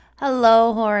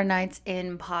Hello, Horror Nights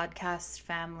in podcast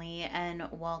family, and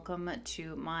welcome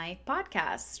to my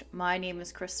podcast. My name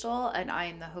is Crystal, and I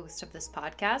am the host of this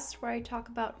podcast where I talk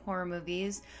about horror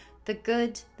movies, the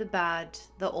good, the bad,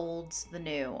 the old, the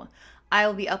new. I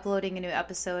will be uploading a new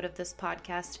episode of this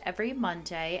podcast every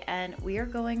Monday, and we are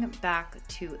going back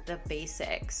to the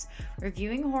basics,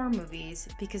 reviewing horror movies,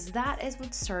 because that is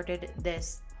what started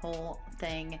this whole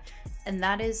thing, and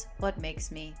that is what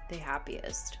makes me the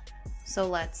happiest. So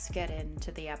let's get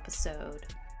into the episode.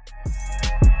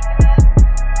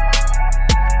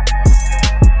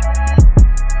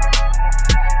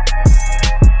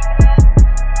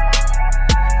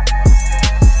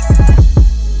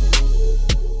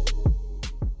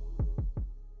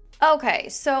 Okay,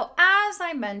 so as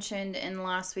I mentioned in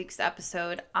last week's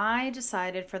episode, I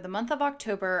decided for the month of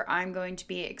October, I'm going to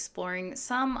be exploring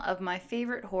some of my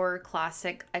favorite horror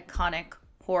classic, iconic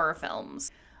horror films.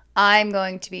 I'm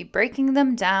going to be breaking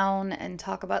them down and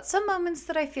talk about some moments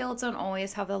that I feel don't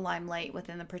always have the limelight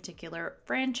within the particular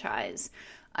franchise.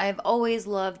 I've always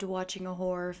loved watching a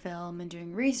horror film and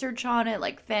doing research on it,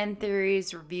 like fan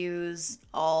theories, reviews,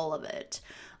 all of it.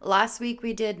 Last week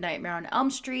we did Nightmare on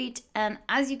Elm Street, and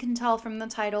as you can tell from the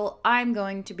title, I'm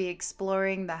going to be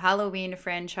exploring the Halloween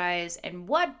franchise, and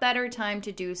what better time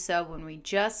to do so when we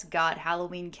just got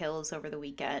Halloween Kills over the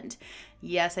weekend.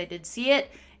 Yes, I did see it.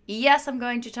 Yes, I'm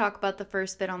going to talk about the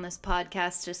first bit on this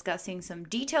podcast, discussing some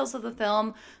details of the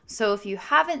film. So if you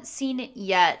haven't seen it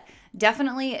yet,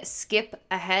 definitely skip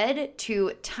ahead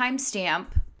to timestamp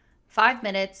 5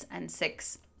 minutes and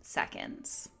 6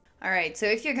 seconds. All right, so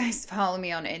if you guys follow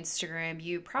me on Instagram,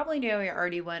 you probably know I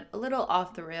already went a little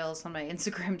off the rails on my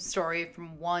Instagram story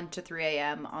from 1 to 3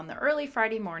 a.m. on the early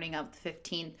Friday morning of the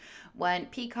 15th when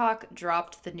Peacock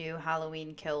dropped the new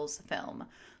Halloween Kills film.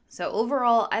 So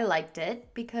overall, I liked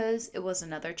it because it was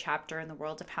another chapter in the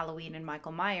world of Halloween and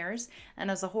Michael Myers.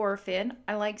 And as a horror fan,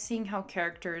 I like seeing how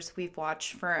characters we've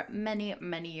watched for many,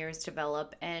 many years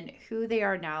develop and who they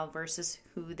are now versus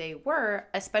who they were,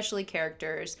 especially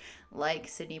characters like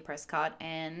Sidney Prescott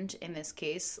and, in this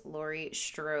case, Laurie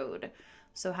Strode.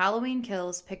 So Halloween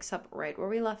Kills picks up right where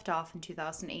we left off in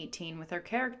 2018 with our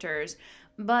characters,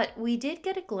 but we did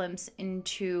get a glimpse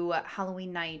into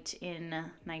Halloween night in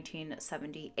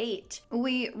 1978.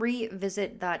 We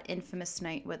revisit that infamous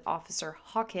night with Officer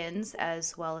Hawkins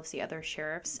as well as the other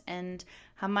sheriffs and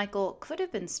how Michael could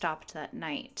have been stopped that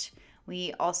night.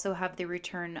 We also have the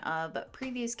return of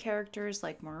previous characters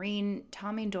like Maureen,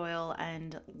 Tommy Doyle,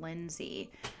 and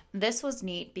Lindsay. This was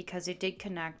neat because it did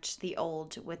connect the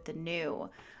old with the new.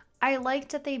 I liked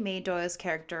that they made Doyle's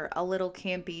character a little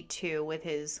campy too with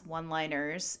his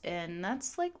one-liners, and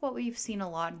that's like what we've seen a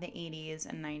lot in the 80s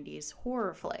and 90s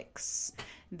horror flicks.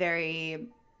 Very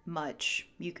much,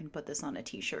 you can put this on a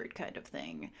t-shirt kind of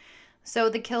thing. So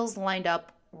the kills lined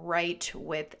up right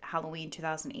with Halloween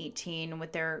 2018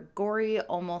 with their gory,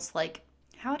 almost like,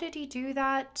 how did he do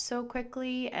that so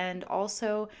quickly? And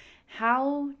also,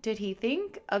 how did he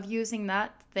think of using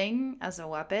that thing as a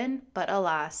weapon? But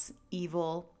alas,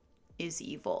 evil is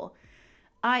evil.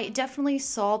 I definitely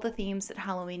saw the themes that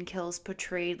Halloween Kills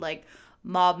portrayed, like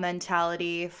mob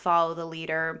mentality, follow the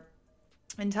leader,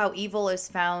 and how evil is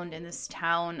found in this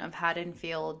town of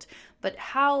Haddonfield, but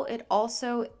how it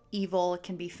also evil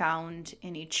can be found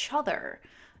in each other.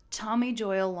 Tommy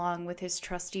Doyle, along with his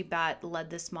trusty bat, led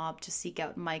this mob to seek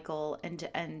out Michael and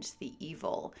to end the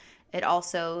evil. It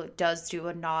also does do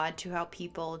a nod to how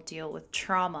people deal with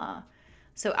trauma.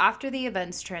 So after the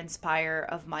events transpire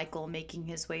of Michael making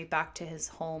his way back to his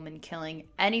home and killing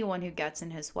anyone who gets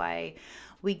in his way,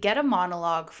 we get a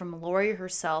monologue from Laurie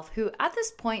herself, who at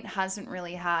this point hasn't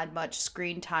really had much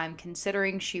screen time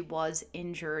considering she was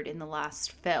injured in the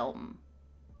last film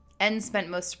and spent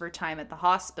most of her time at the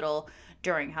hospital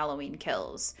during Halloween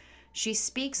Kills. She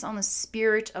speaks on the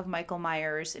spirit of Michael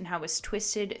Myers and how his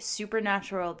twisted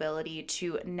supernatural ability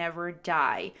to never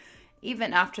die.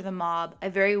 Even after the mob, a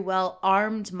very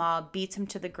well-armed mob beats him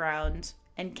to the ground,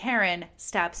 and Karen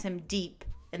stabs him deep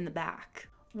in the back.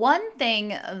 One thing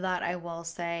that I will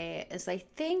say is I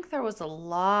think there was a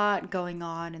lot going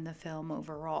on in the film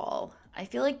overall. I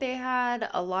feel like they had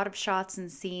a lot of shots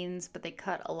and scenes, but they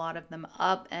cut a lot of them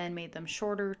up and made them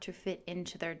shorter to fit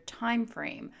into their time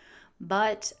frame.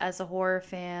 But as a horror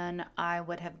fan, I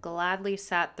would have gladly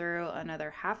sat through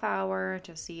another half hour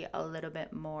to see a little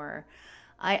bit more.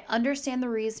 I understand the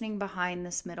reasoning behind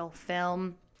this middle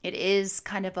film. It is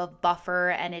kind of a buffer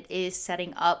and it is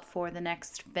setting up for the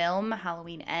next film,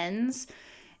 Halloween Ends.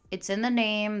 It's in the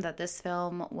name that this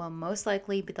film will most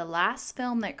likely be the last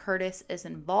film that Curtis is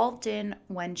involved in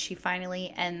when she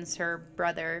finally ends her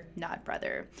not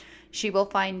brother. She will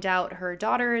find out her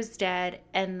daughter is dead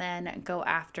and then go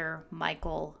after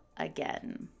Michael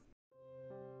again.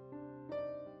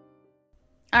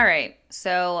 All right,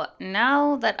 so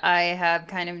now that I have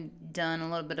kind of done a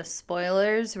little bit of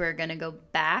spoilers, we're going to go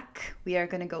back. We are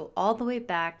going to go all the way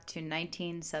back to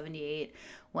 1978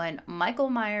 when Michael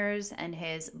Myers and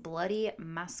his bloody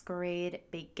masquerade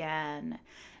began.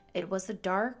 It was a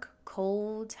dark,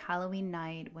 cold Halloween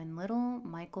night when little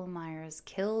Michael Myers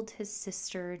killed his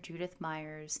sister Judith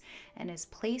Myers and is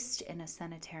placed in a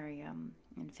sanitarium.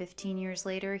 And 15 years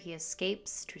later, he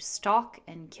escapes to stalk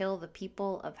and kill the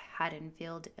people of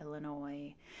Haddonfield,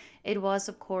 Illinois. It was,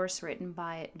 of course, written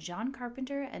by John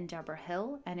Carpenter and Deborah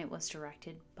Hill, and it was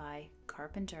directed by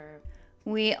Carpenter.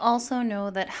 We also know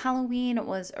that Halloween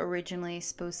was originally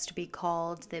supposed to be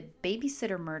called The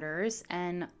Babysitter Murders,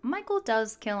 and Michael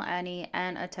does kill Annie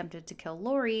and attempted to kill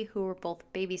Laurie, who were both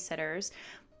babysitters.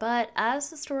 But as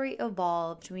the story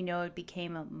evolved, we know it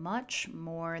became much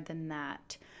more than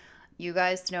that. You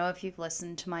guys know, if you've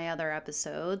listened to my other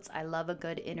episodes, I love a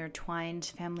good intertwined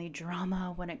family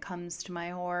drama when it comes to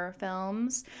my horror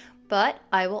films. But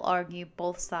I will argue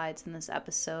both sides in this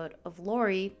episode of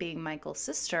Laurie being Michael's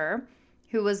sister,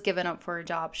 who was given up for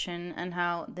adoption, and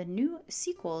how the new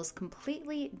sequels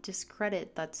completely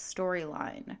discredit that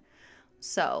storyline.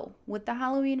 So, with the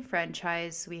Halloween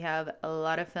franchise, we have a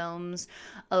lot of films,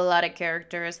 a lot of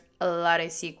characters, a lot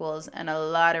of sequels, and a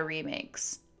lot of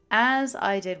remakes. As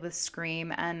I did with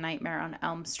Scream and Nightmare on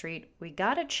Elm Street, we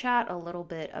gotta chat a little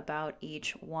bit about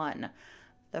each one.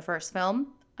 The first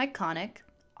film, iconic.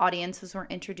 Audiences were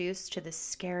introduced to this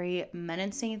scary,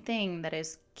 menacing thing that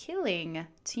is killing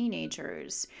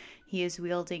teenagers. He is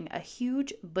wielding a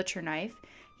huge butcher knife.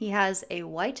 He has a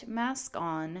white mask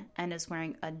on and is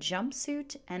wearing a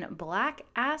jumpsuit and black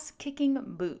ass-kicking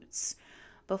boots.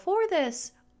 Before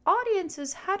this,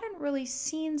 audiences hadn't really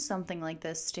seen something like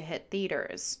this to hit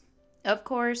theaters. Of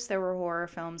course, there were horror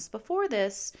films before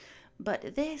this,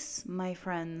 but this, my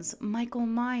friends, Michael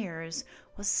Myers,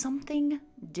 was something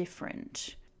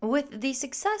different. With the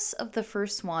success of the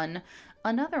first one,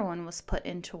 another one was put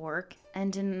into work,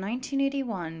 and in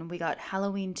 1981, we got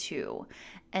Halloween 2.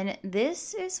 And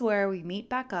this is where we meet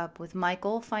back up with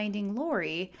Michael finding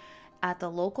Laurie at the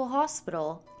local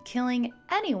hospital, killing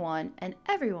anyone and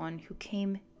everyone who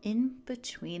came in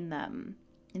between them.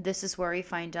 This is where we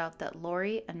find out that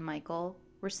Laurie and Michael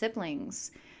were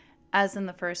siblings. As in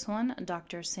the first one,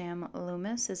 Dr. Sam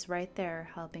Loomis is right there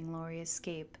helping Laurie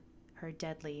escape her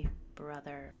deadly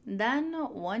brother. Then,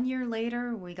 1 year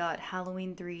later, we got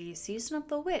Halloween 3 Season of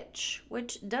the Witch,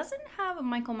 which doesn't have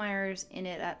Michael Myers in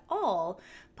it at all,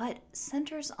 but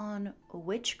centers on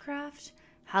witchcraft,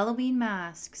 Halloween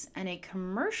masks, and a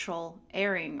commercial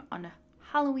airing on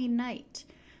Halloween night.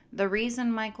 The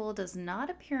reason Michael does not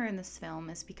appear in this film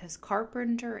is because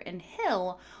Carpenter and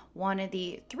Hill wanted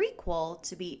the threequel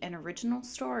to be an original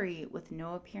story with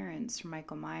no appearance from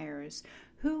Michael Myers,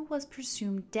 who was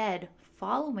presumed dead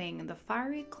following the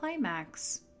fiery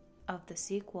climax of the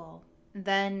sequel.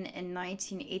 Then in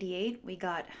 1988, we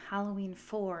got Halloween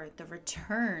 4, The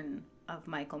Return of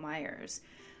Michael Myers.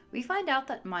 We find out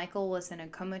that Michael was in a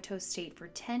comatose state for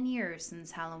 10 years since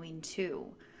Halloween 2.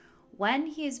 When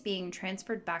he is being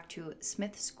transferred back to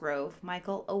Smith's Grove,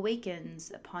 Michael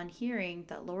awakens upon hearing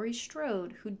that Laurie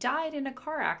Strode, who died in a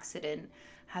car accident,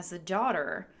 has a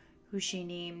daughter who she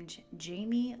named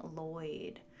Jamie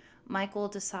Lloyd. Michael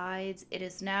decides it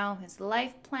is now his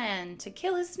life plan to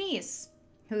kill his niece,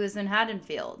 who is in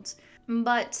Haddonfield.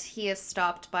 But he is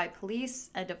stopped by police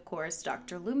and, of course,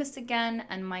 Dr. Loomis again,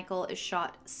 and Michael is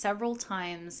shot several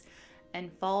times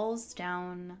and falls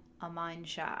down a mine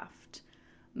shaft.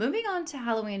 Moving on to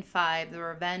Halloween 5, The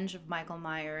Revenge of Michael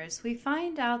Myers, we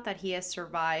find out that he has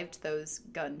survived those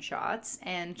gunshots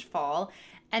and fall,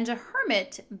 and a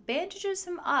hermit bandages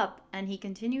him up and he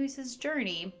continues his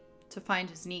journey to find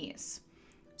his niece.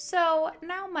 So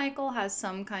now Michael has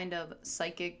some kind of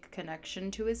psychic connection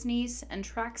to his niece and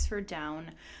tracks her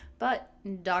down, but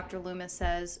Dr. Loomis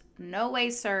says, "No way,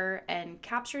 sir," and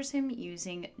captures him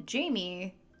using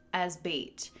Jamie as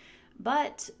bait.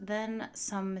 But then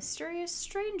some mysterious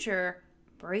stranger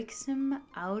breaks him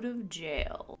out of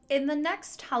jail. In the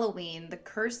next Halloween, The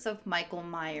Curse of Michael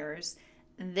Myers,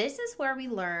 this is where we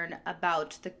learn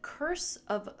about the Curse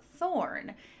of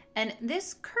Thorn. And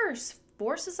this curse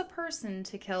forces a person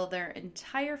to kill their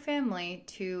entire family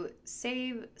to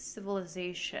save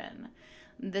civilization.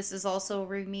 This is also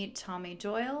where we meet Tommy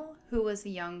Doyle, who was a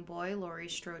young boy Laurie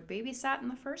Strode babysat in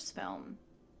the first film.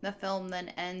 The film then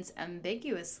ends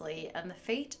ambiguously, and the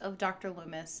fate of Dr.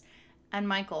 Loomis and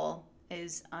Michael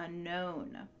is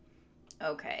unknown.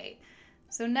 Okay,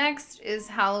 so next is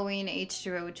Halloween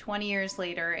H2O 20 years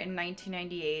later in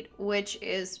 1998, which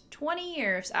is 20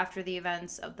 years after the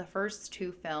events of the first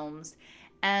two films.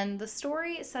 And the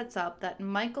story sets up that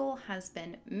Michael has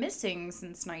been missing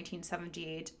since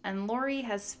 1978, and Laurie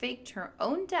has faked her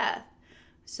own death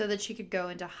so that she could go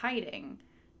into hiding.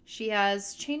 She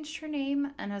has changed her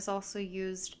name and has also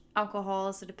used alcohol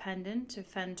as a dependent to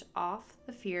fend off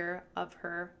the fear of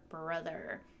her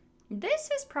brother. This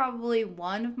is probably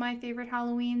one of my favorite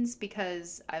Halloweens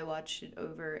because I watched it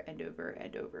over and over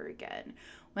and over again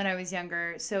when I was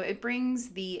younger, so it brings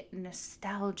the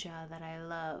nostalgia that I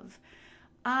love.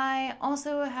 I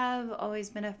also have always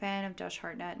been a fan of Josh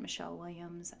Hartnett and Michelle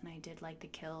Williams, and I did like the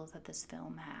kills that this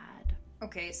film had.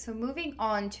 Okay, so moving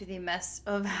on to the mess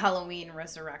of Halloween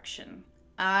Resurrection.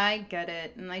 I get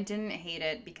it, and I didn't hate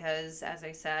it because, as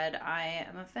I said, I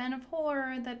am a fan of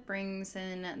horror that brings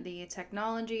in the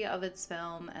technology of its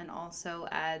film and also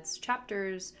adds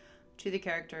chapters to the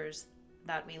characters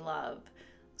that we love.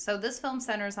 So this film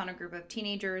centers on a group of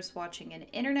teenagers watching an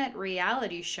internet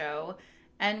reality show,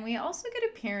 and we also get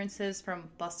appearances from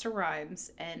Busta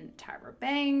Rhymes and Tyra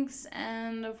Banks,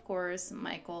 and of course,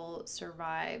 Michael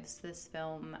survives this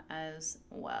film as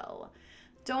well.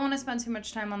 Don't want to spend too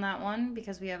much time on that one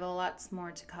because we have a lot more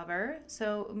to cover.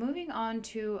 So moving on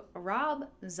to Rob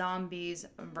Zombie's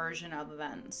version of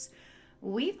events.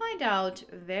 We find out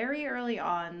very early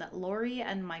on that Laurie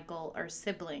and Michael are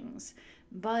siblings,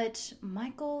 but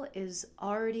Michael is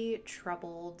already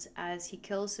troubled as he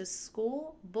kills his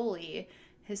school bully,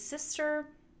 his sister,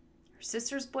 her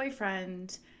sister's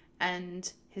boyfriend,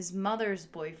 and his mother's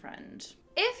boyfriend.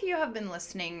 If you have been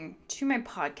listening to my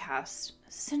podcast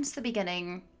since the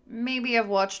beginning, maybe I've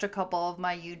watched a couple of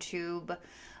my YouTube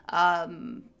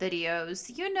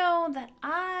videos, you know that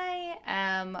I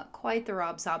am quite the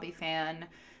Rob Zombie fan.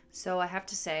 So I have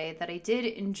to say that I did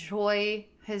enjoy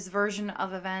his version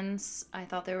of events. I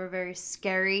thought they were very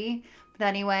scary. But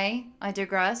anyway, I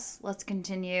digress. Let's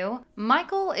continue.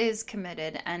 Michael is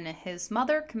committed and his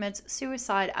mother commits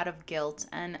suicide out of guilt.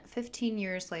 And 15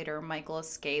 years later, Michael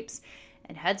escapes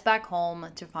and heads back home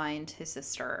to find his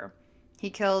sister. He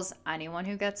kills anyone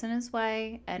who gets in his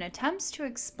way and attempts to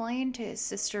explain to his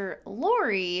sister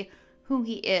Laurie who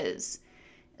he is.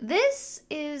 This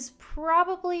is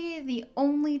probably the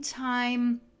only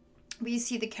time we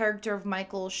see the character of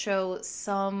Michael show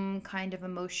some kind of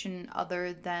emotion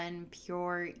other than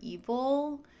pure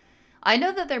evil. I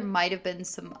know that there might have been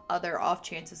some other off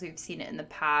chances we've seen it in the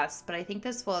past, but I think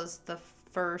this was the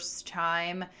first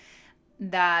time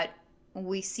that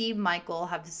we see Michael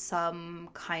have some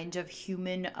kind of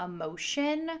human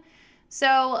emotion.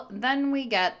 So then we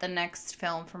get the next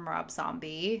film from Rob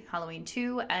Zombie, Halloween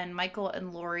 2, and Michael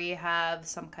and Laurie have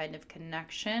some kind of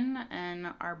connection and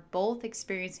are both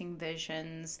experiencing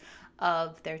visions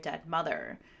of their dead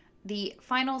mother. The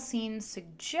final scene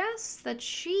suggests that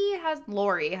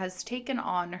Laurie has taken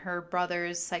on her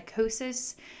brother's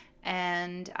psychosis,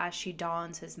 and as she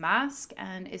dons his mask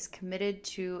and is committed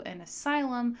to an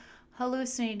asylum,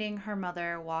 hallucinating her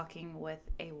mother walking with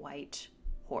a white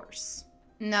horse.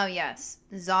 Now, yes,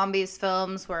 Zombies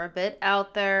films were a bit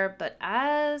out there, but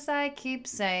as I keep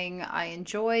saying, I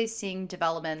enjoy seeing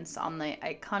developments on the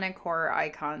iconic horror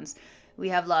icons we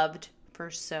have loved for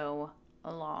so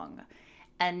long.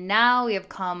 And now we have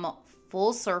come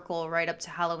full circle right up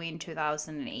to Halloween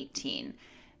 2018.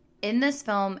 In this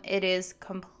film, it is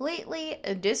completely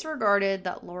disregarded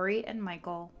that Laurie and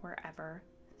Michael were ever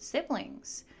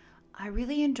siblings. I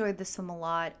really enjoyed this film a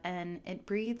lot, and it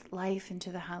breathed life into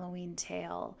the Halloween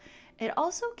tale. It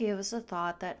also gave us a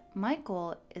thought that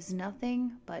Michael is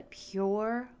nothing but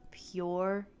pure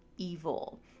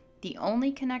evil. The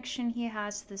only connection he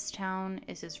has to this town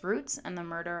is his roots and the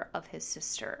murder of his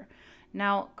sister.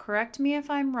 Now, correct me if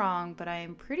I'm wrong, but I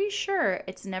am pretty sure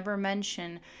it's never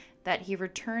mentioned that he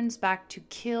returns back to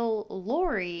kill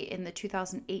Laurie in the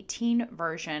 2018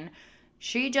 version.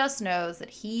 She just knows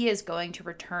that he is going to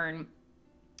return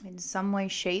in some way,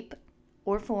 shape,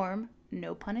 or form.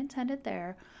 No pun intended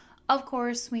there. Of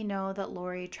course, we know that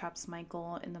Laurie traps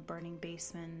Michael in the burning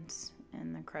basement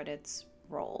and the credits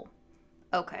roll.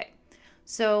 Okay,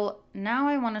 so now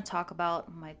I want to talk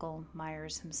about Michael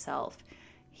Myers himself.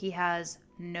 He has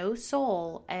no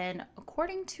soul, and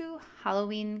according to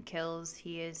Halloween Kills,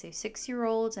 he is a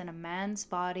 6-year-old in a man's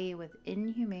body with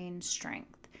inhumane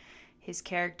strength. His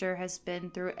character has been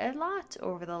through a lot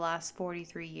over the last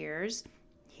 43 years.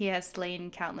 He has slain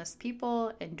countless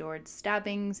people, endured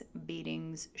stabbings,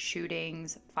 beatings,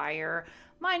 shootings, fire,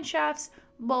 mine shafts,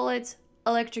 bullets,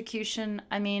 electrocution.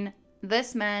 I mean,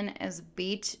 this man is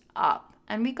beat up.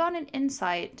 And we got an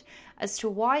insight as to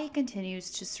why he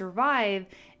continues to survive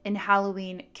in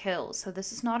Halloween Kills. So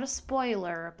this is not a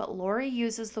spoiler, but Laurie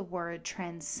uses the word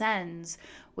transcends,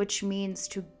 which means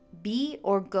to be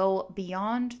or go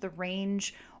beyond the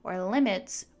range or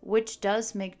limits, which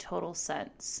does make total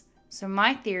sense. So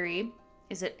my theory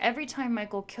is that every time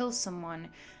Michael kills someone,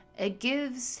 it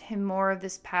gives him more of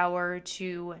this power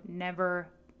to never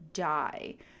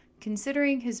die.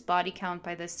 Considering his body count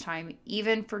by this time,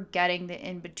 even forgetting the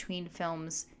in-between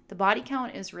films, the body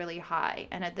count is really high.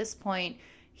 And at this point,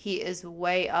 he is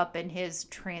way up in his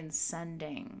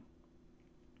transcending.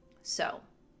 So,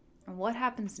 what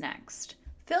happens next?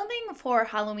 Filming for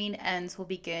Halloween Ends will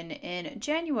begin in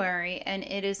January, and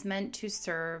it is meant to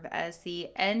serve as the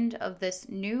end of this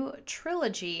new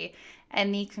trilogy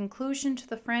and the conclusion to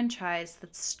the franchise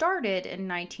that started in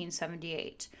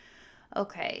 1978.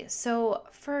 Okay, so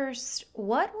first,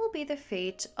 what will be the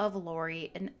fate of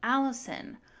Laurie and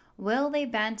Allison? Will they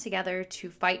band together to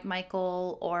fight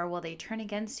Michael, or will they turn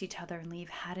against each other and leave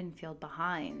Haddonfield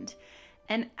behind?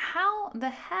 And how the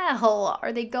hell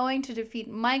are they going to defeat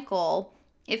Michael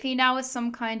if he now is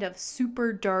some kind of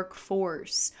super dark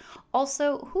force?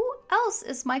 Also, who else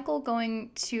is Michael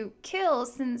going to kill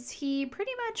since he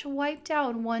pretty much wiped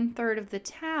out 1/3 of the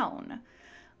town?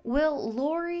 Will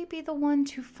Laurie be the one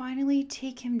to finally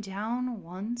take him down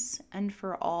once and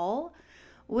for all?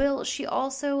 Will she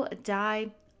also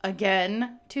die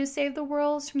again to save the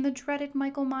world from the dreaded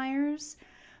Michael Myers?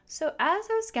 So as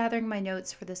I was gathering my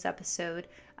notes for this episode,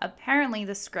 apparently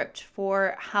the script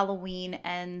for Halloween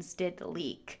Ends did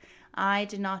leak. I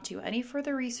did not do any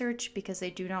further research because I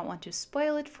do not want to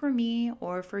spoil it for me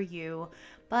or for you,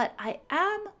 but I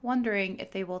am wondering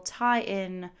if they will tie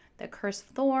in the Curse of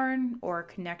Thorn or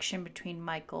connection between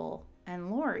Michael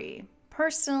and Laurie.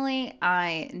 Personally,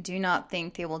 I do not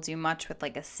think they will do much with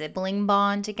like a sibling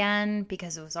bond again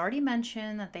because it was already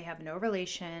mentioned that they have no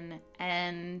relation,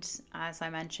 and as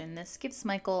I mentioned, this gives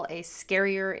Michael a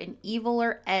scarier and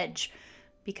eviler edge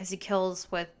because he kills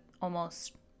with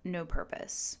almost no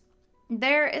purpose.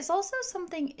 There is also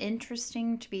something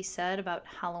interesting to be said about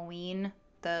Halloween,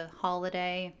 the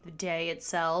holiday, the day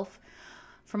itself.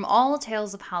 From all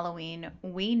tales of Halloween,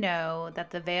 we know that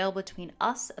the veil between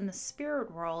us and the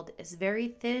spirit world is very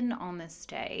thin on this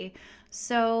day.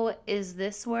 So is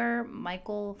this where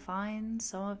Michael finds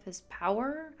some of his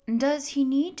power? Does he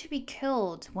need to be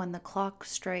killed when the clock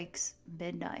strikes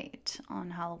midnight on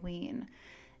Halloween?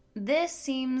 This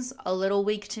seems a little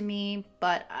weak to me,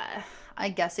 but I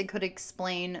guess it could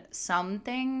explain some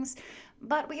things.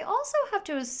 But we also have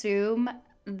to assume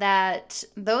that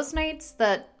those nights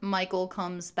that Michael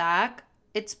comes back,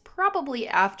 it's probably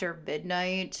after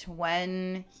midnight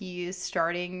when he is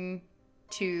starting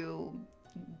to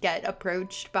get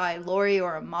approached by Laurie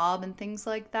or a mob and things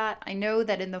like that. I know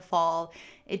that in the fall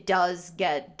it does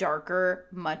get darker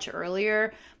much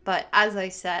earlier, but as I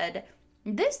said,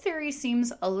 this theory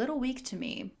seems a little weak to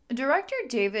me. Director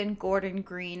David Gordon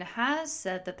Green has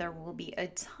said that there will be a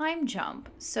time jump,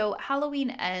 so Halloween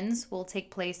Ends will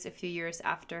take place a few years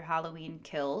after Halloween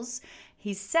Kills.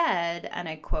 He said, and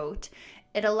I quote,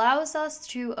 "It allows us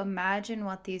to imagine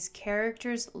what these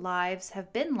characters' lives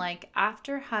have been like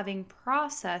after having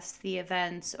processed the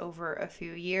events over a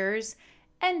few years,"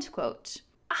 end quote.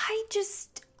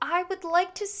 I would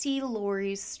like to see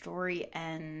Laurie's story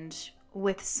end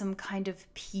with some kind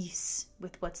of peace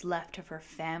with what's left of her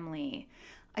family.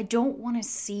 I don't want to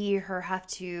see her have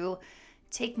to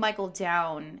take Michael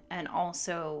down and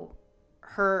also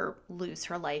her lose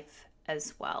her life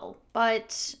as well.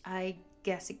 But I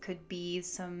guess it could be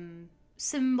some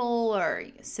symbol or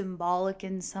symbolic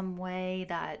in some way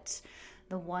that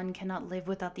the one cannot live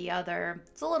without the other.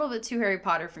 It's a little bit too Harry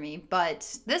Potter for me,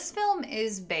 but this film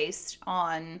is based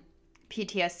on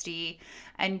PTSD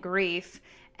and grief.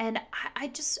 And I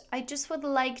just would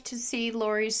like to see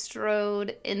Laurie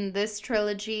Strode in this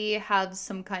trilogy have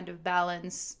some kind of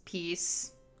balance,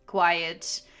 peace,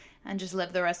 quiet, and just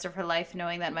live the rest of her life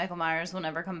knowing that Michael Myers will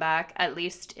never come back, at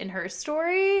least in her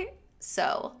story.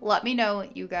 So let me know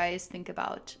what you guys think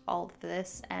about all of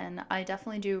this, and I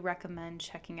definitely do recommend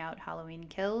checking out Halloween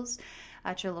Kills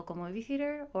at your local movie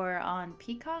theater or on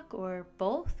Peacock or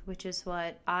both, which is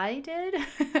what I did.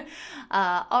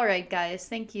 All right, guys,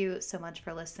 thank you so much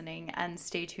for listening, and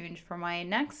stay tuned for my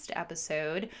next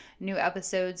episode. New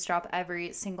episodes drop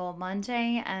every single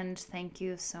Monday, and thank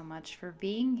you so much for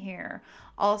being here.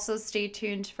 Also, stay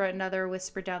tuned for another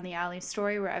Whisper Down the Alley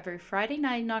story where every Friday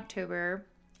night in October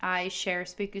I share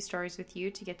spooky stories with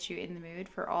you to get you in the mood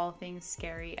for all things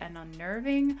scary and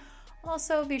unnerving.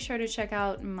 Also, be sure to check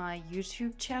out my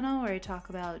YouTube channel where I talk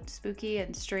about spooky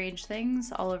and strange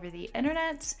things all over the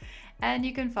internet. And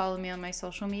you can follow me on my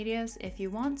social medias if you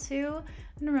want to.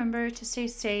 And remember to stay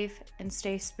safe and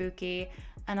stay spooky.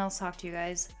 And I'll talk to you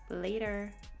guys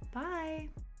later. Bye.